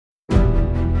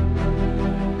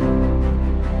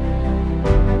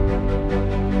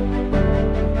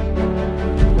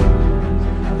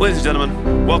Ladies and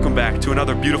gentlemen, welcome back to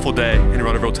another beautiful day in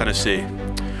Rutherford, Tennessee.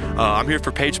 I'm here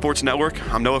for Page Sports Network.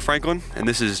 I'm Noah Franklin, and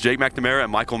this is Jake McNamara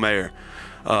and Michael Mayer.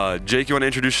 Jake, you want to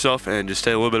introduce yourself and just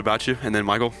say a little bit about you, and then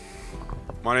Michael?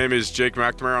 My name is Jake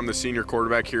McNamara. I'm the senior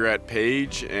quarterback here at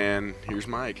Page, and here's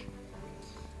Mike.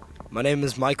 My name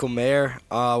is Michael Mayer,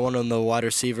 one of the wide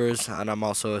receivers, and I'm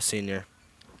also a senior.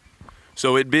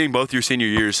 So it being both your senior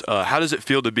years, how does it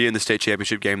feel to be in the state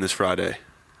championship game this Friday?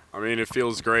 I mean, it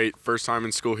feels great. First time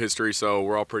in school history, so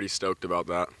we're all pretty stoked about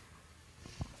that.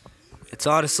 It's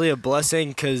honestly a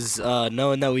blessing because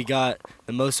knowing that we got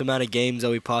the most amount of games that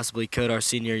we possibly could our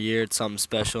senior year, it's something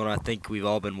special, and I think we've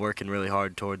all been working really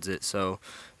hard towards it, so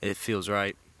it feels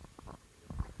right.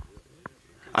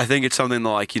 I think it's something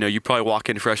like, you probably walk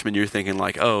in freshman year thinking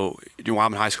like, oh, I'm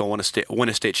in high school, I want to win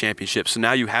a state championship. So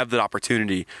now you have that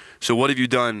opportunity. So what have you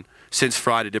done since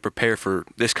Friday to prepare for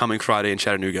this coming Friday in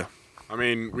Chattanooga? I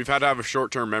mean, we've had to have a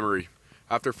short-term memory.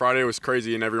 After Friday was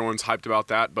crazy and everyone's hyped about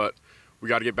that, but we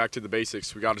got to get back to the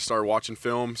basics. We got to start watching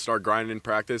film, start grinding in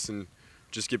practice, and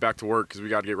just get back to work because we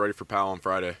got to get ready for PAL on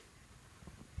Friday.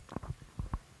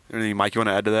 Anything, Mike, you want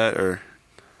to add to that? Or?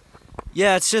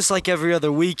 Yeah, it's just like every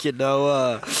other week, you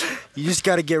just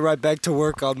got to get right back to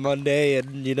work on Monday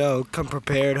and, come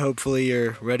prepared. Hopefully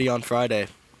you're ready on Friday.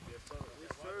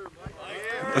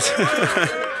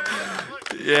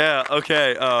 Yeah,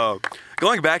 okay.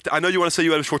 Going back to, I know you want to say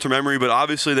you had a short-term memory, but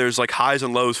obviously there's like highs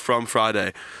and lows from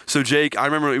Friday. So Jake, I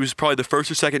remember it was probably the first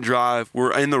or second drive.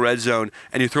 We're in the red zone,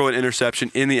 and you throw an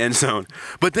interception in the end zone.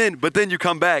 But then you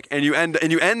come back and you end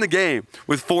the game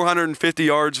with 450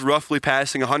 yards roughly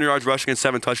passing, 100 yards rushing, and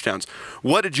 7 touchdowns.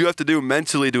 What did you have to do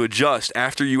mentally to adjust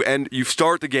after you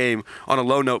start the game on a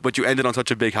low note, but you ended on such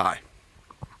a big high?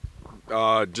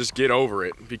 Just get over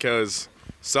it because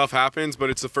stuff happens,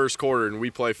 but it's the first quarter, and we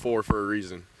play 4 for a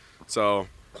reason. So,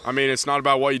 I mean, it's not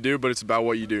about what you do, but it's about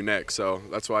what you do next. So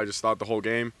that's why I just thought the whole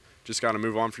game, just got to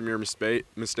move on from your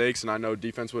mistakes, and I know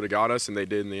defense would have got us, and they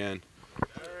did in the end.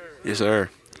 Yes, sir.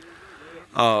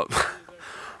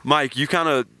 Mike, you kind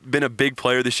of been a big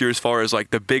player this year as far as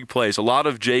like the big plays. A lot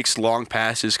of Jake's long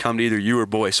passes come to either you or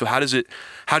Boyce. So how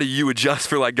do you adjust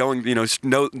for like going,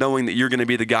 knowing that you're going to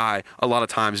be the guy a lot of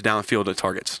times downfield at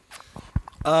targets?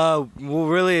 Well,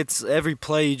 really, it's every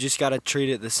play. You just got to treat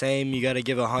it the same. You got to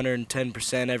give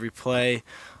 110% every play.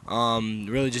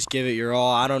 Really just give it your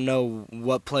all. I don't know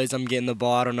what plays I'm getting the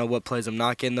ball. I don't know what plays I'm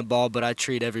not getting the ball, but I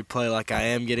treat every play like I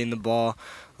am getting the ball.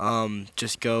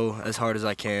 Just go as hard as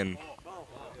I can.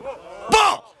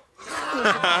 Ball!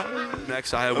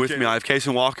 Next, I have with me, I have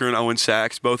Kason Walker and Owen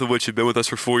Sachs, both of which have been with us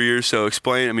for 4 years. So just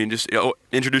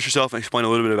introduce yourself and explain a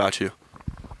little bit about you.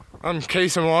 I'm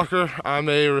Kason Walker. I'm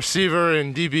a receiver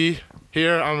in DB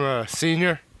here. I'm a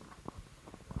senior.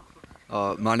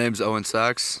 My name's Owen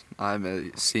Sachs. I'm a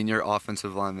senior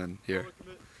offensive lineman here.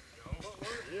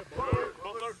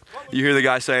 You hear the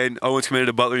guy saying Owen's committed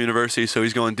to Butler University, so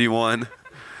he's going D1.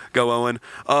 Go, Owen.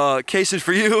 Kason,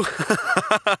 for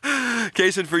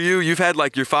you, you've had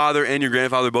like your father and your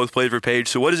grandfather both played for Page.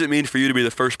 So what does it mean for you to be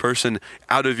the first person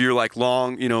out of your like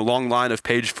long line of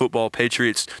Page football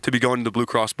Patriots to be going to the Blue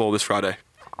Cross Bowl this Friday?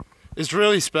 It's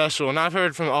really special, and I've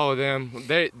heard from all of them.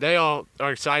 They all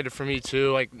are excited for me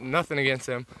too. Like nothing against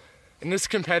them, and it's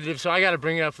competitive, so I got to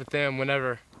bring it up with them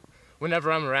whenever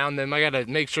I'm around them. I got to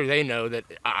make sure they know that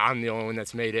I'm the only one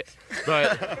that's made it.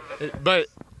 But.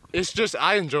 It's just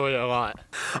I enjoy it a lot.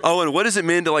 Owen, what does it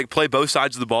mean to like play both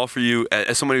sides of the ball for you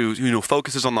as somebody who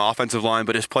focuses on the offensive line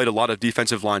but has played a lot of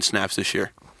defensive line snaps this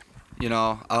year?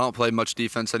 I don't play much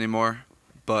defense anymore,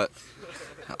 but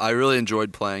I really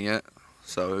enjoyed playing it,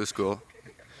 so it was cool.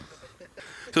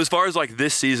 So as far as like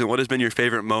this season, what has been your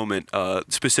favorite moment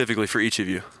specifically for each of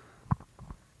you?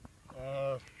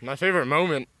 My favorite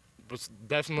moment was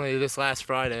definitely this last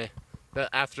Friday.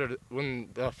 When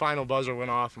the final buzzer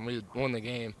went off and we won the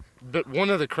game. But one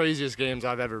of the craziest games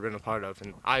I've ever been a part of,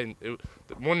 and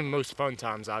one of the most fun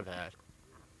times I've had.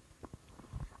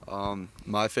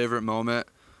 My favorite moment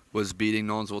was beating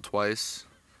Nolensville twice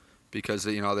because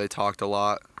they talked a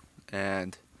lot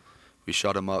and we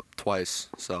shut them up twice.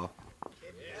 So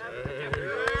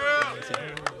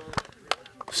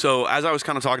as I was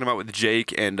kind of talking about with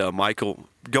Jake and Michael,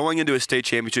 going into a state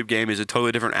championship game is a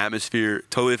totally different atmosphere,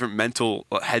 totally different mental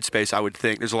headspace, I would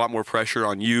think. There's a lot more pressure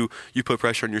on you. You put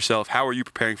pressure on yourself. How are you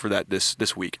preparing for that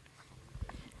this week?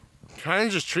 Trying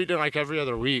to just treat it like every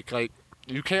other week. Like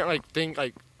you can't think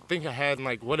ahead and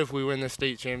like what if we win the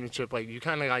state championship? Like you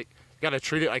kind of like got to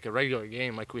treat it like a regular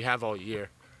game like we have all year.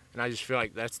 And I just feel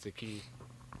like that's the key.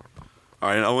 All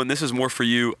right, and Owen, this is more for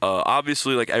you.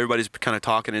 Obviously, like everybody's kind of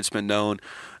talking, it's been known.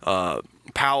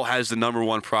 Powell has the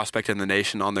 #1 prospect in the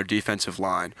nation on their defensive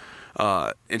line.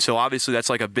 And so obviously that's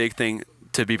like a big thing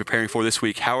to be preparing for this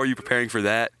week. How are you preparing for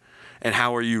that, and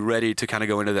how are you ready to kind of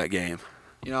go into that game?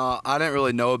 You know, I didn't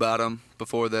really know about him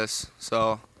before this,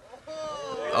 so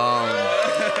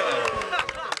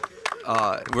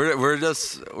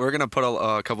we're gonna put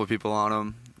a couple of people on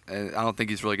him, and I don't think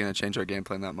he's really gonna change our game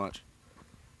plan that much.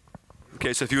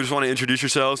 Okay, so if you just want to introduce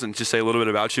yourselves and just say a little bit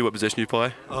about you, what position you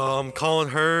play. Colin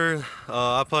Hurd.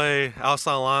 I play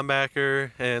outside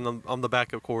linebacker, and I'm the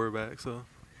backup quarterback. So.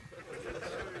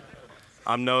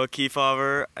 I'm Noah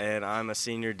Kefauver, and I'm a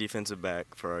senior defensive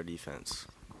back for our defense.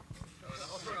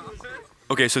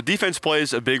 Okay, so defense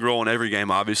plays a big role in every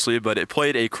game, obviously, but it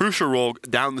played a crucial role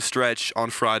down the stretch on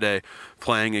Friday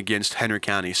playing against Henry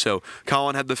County. So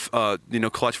Colin had the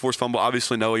clutch forced fumble.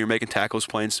 Obviously, Noah, you're making tackles,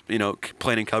 playing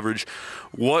in coverage.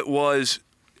 What was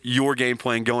your game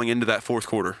plan going into that fourth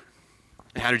quarter,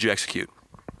 and how did you execute?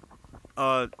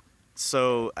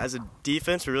 So as a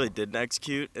defense, we really didn't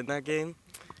execute in that game,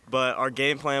 but our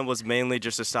game plan was mainly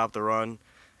just to stop the run.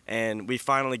 And we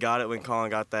finally got it when Colin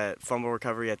got that fumble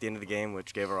recovery at the end of the game,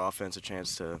 which gave our offense a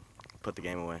chance to put the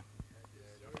game away.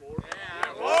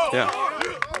 Yeah.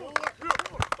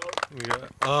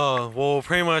 Well,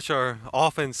 pretty much our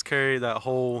offense carried that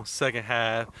whole second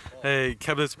half. They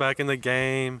kept us back in the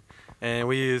game, and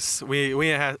we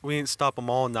didn't stop them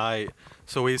all night.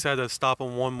 So we just had to stop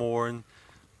them one more and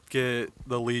get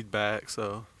the lead back.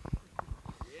 So.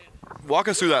 Walk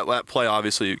us through that play,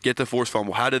 obviously. Get the forced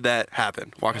fumble. How did that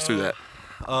happen? Walk us through that.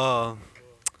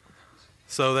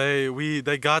 So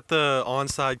they got the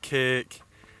onside kick,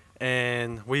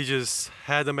 and we just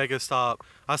had to make a stop.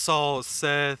 I saw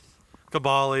Seth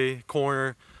Kabali,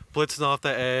 corner, blitzing off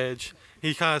the edge.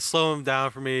 He kind of slowed him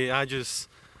down for me. I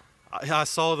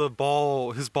saw the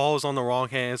ball. His ball was on the wrong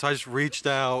hand, so I just reached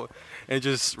out and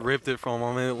just ripped it from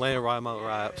him, and it landed right in my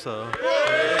lap. So.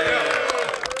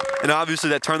 And obviously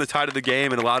that turned the tide of the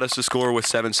game and allowed us to score with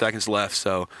 7 seconds left.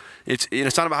 So it's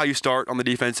not about how you start on the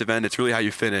defensive end; it's really how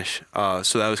you finish.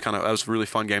 So that was a really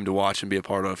fun game to watch and be a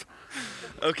part of.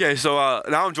 Okay, so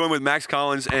now I'm joined with Max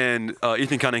Collins and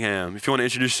Ethan Cunningham. If you want to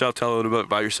introduce yourself, tell a little bit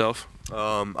about yourself.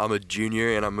 I'm a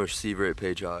junior and I'm a receiver at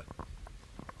Page High.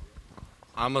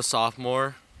 I'm a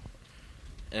sophomore,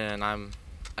 and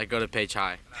I go to Page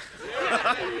High.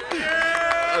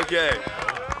 Okay.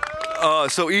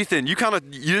 So Ethan, you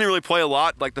didn't really play a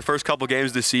lot like the first couple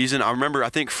games this season. I remember I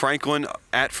think Franklin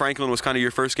was kind of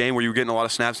your first game where you were getting a lot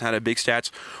of snaps and had a big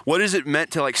stats. What has it meant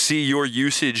to like see your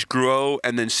usage grow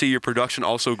and then see your production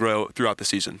also grow throughout the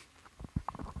season?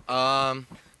 I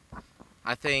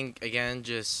think again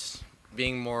just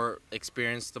being more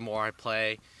experienced the more I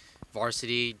play.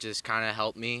 Varsity just kind of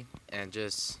helped me and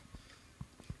just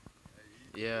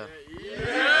yeah.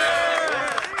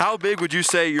 How big would you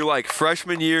say your like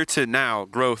freshman year to now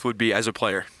growth would be as a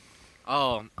player?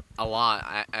 Oh, a lot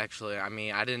actually. I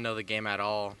mean, I didn't know the game at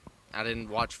all. I didn't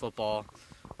watch football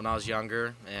when I was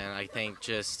younger, and I think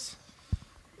just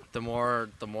the more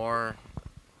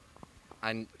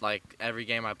I like every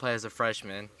game I play as a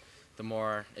freshman, the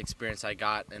more experience I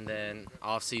got, and then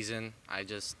off season I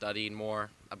just studied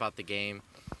more about the game,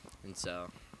 and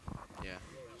so yeah.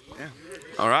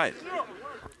 All right.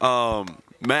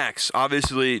 Max,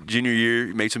 obviously junior year,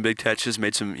 you made some big catches,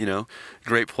 made some,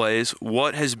 great plays.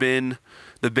 What has been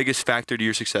the biggest factor to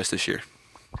your success this year?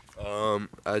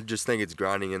 I just think it's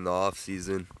grinding in the off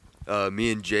season.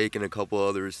 Me and Jake and a couple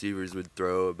other receivers would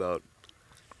throw about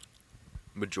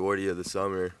majority of the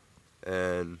summer,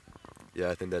 and yeah,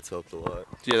 I think that's helped a lot.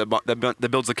 Yeah, that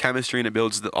builds the chemistry, and it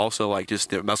builds also like just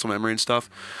the muscle memory and stuff.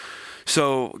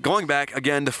 So going back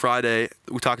again to Friday,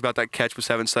 we talked about that catch with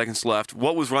 7 seconds left.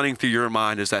 What was running through your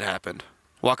mind as that happened?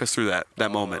 Walk us through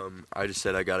that moment. I just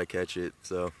said I gotta catch it,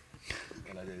 so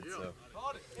and I did. So.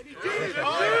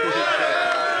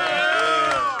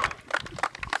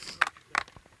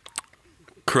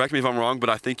 Correct me if I'm wrong, but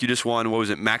I think you just won, what was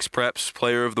it, Max Preps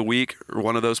Player of the Week, or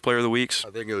one of those Player of the Weeks?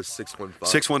 I think it was 615.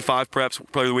 615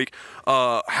 Preps Player of the Week.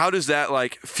 How does that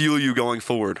like fuel you going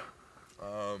forward?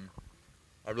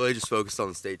 I really just focused on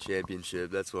the state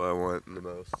championship. That's what I want the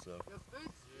most. So.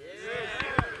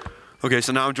 Okay,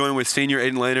 so now I'm joined with senior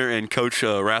Aiden Lehner and Coach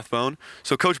Rathbone.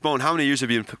 So Coach Bone, how many years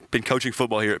have you been coaching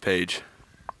football here at Page?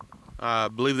 I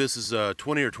believe this is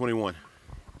 20 or 21.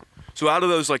 So out of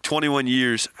those like 21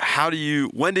 years,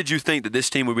 when did you think that this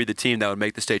team would be the team that would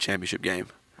make the state championship game?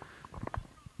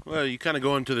 Well, you kind of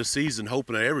go into the season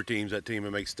hoping that every team's that team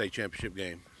that makes the state championship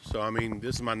game. So I mean,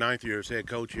 this is my 9th year as head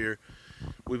coach here.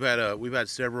 We've had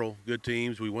several good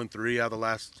teams. We won 3 out of the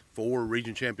last 4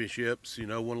 region championships.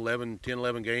 Won 10,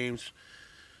 11 games,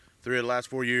 3 of the last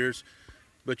 4 years.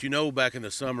 But back in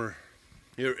the summer,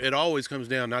 it always comes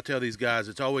down, and I tell these guys,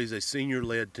 it's always a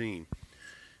senior-led team.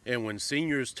 And when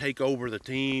seniors take over the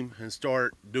team and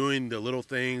start doing the little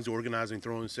things, organizing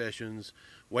throwing sessions,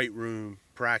 weight room,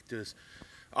 practice,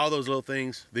 all those little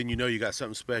things, then you got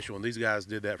something special. And these guys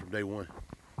did that from day one.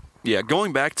 Yeah,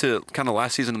 going back to kind of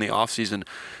last season and the offseason,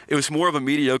 it was more of a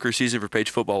mediocre season for Page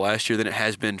football last year than it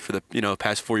has been for the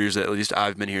past 4 years that at least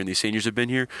I've been here and these seniors have been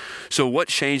here. So what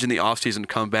changed in the offseason to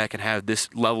come back and have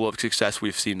this level of success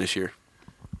we've seen this year?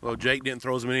 Well, Jake didn't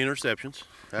throw as many interceptions.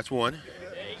 That's one.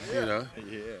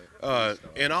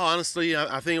 In all honesty,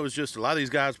 I think it was just a lot of these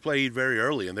guys played very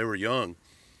early and they were young.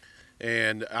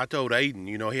 And I told Aiden,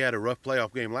 he had a rough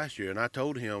playoff game last year, and I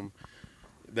told him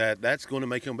that's going to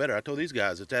make him better. I told these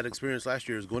guys that experience last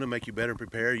year is going to make you better and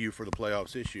prepare you for the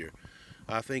playoffs this year.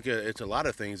 I think it's a lot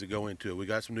of things that go into it. We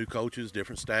got some new coaches,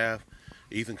 different staff.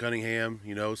 Ethan Cunningham,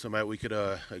 somebody we could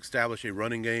establish a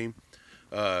running game.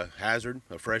 Hazard,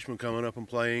 a freshman coming up and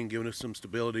playing, giving us some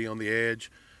stability on the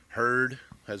edge. Hurd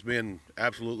has been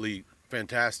absolutely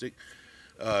fantastic.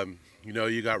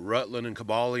 You got Rutland and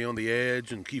Kowalski on the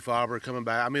edge, and Kefauver coming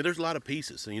back. I mean, there's a lot of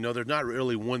pieces, and there's not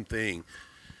really one thing.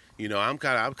 I've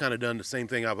kind of done the same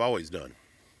thing I've always done.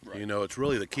 Right. It's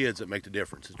really the kids that make the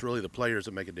difference. It's really the players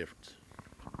that make a difference.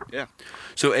 Yeah.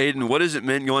 So Aiden, what has it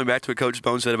meant going back to what Coach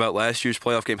Bone said about last year's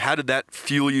playoff game? How did that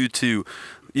fuel you to,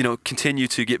 continue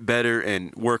to get better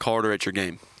and work harder at your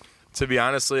game? To be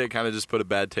honestly, it kind of just put a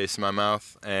bad taste in my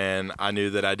mouth, and I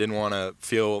knew that I didn't want to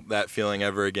feel that feeling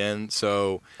ever again.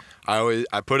 So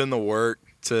I put in the work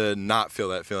to not feel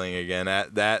that feeling again.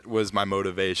 That was my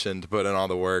motivation to put in all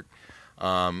the work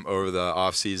over the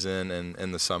off season and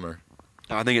in the summer.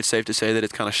 I think it's safe to say that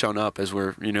it's kind of shown up as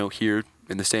we're here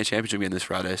in the state championship game this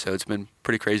Friday. So it's been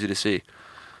pretty crazy to see.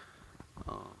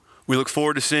 We look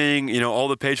forward to seeing, all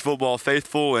the Page football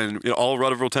faithful and all of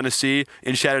Rutherford, Tennessee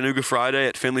in Chattanooga Friday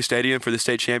at Finley Stadium for the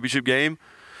state championship game.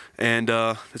 And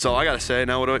that's all I got to say.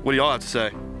 Now, what do y'all have to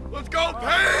say? Let's go,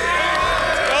 Page!